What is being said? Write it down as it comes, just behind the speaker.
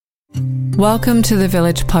Welcome to the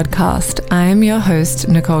Village podcast. I am your host,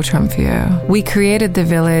 Nicole Trunfio. We created the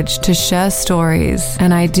Village to share stories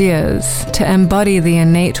and ideas to embody the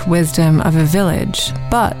innate wisdom of a village,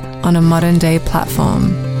 but on a modern day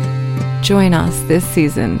platform. Join us this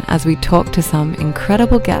season as we talk to some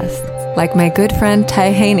incredible guests, like my good friend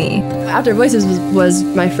Ty Haney. After Voices was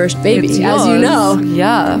my first baby, as you know.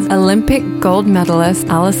 Yeah. Olympic gold medalist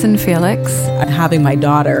Allison Felix. Having my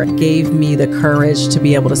daughter gave me the courage to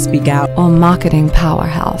be able to speak out. Or marketing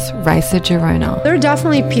powerhouse Raisa Girona. There are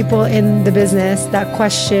definitely people in the business that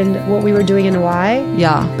questioned what we were doing and why.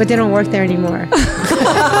 Yeah. But they don't work there anymore.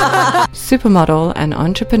 Supermodel and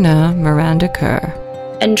entrepreneur Miranda Kerr.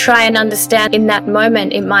 And try and understand in that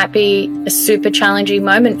moment, it might be a super challenging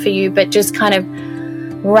moment for you, but just kind of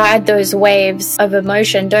ride those waves of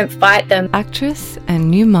emotion. Don't fight them. Actress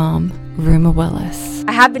and new mom, Rumah Willis.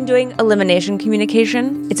 I have been doing elimination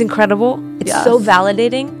communication. It's incredible. It's so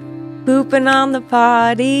validating. Pooping on the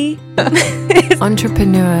party.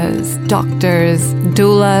 Entrepreneurs, doctors,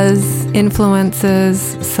 doulas,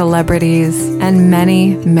 influencers, celebrities, and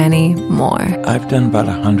many, many more. I've done about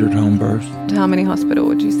 100 home births. How many hospital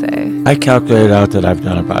would you say? I calculated out that I've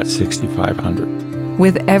done about 6,500.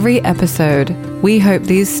 With every episode, we hope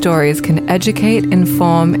these stories can educate,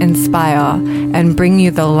 inform, inspire, and bring you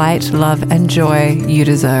the light, love, and joy you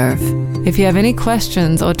deserve. If you have any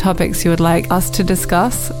questions or topics you would like us to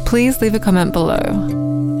discuss, please leave a comment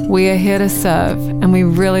below. We are here to serve, and we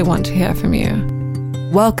really want to hear from you.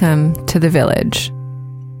 Welcome to the Village.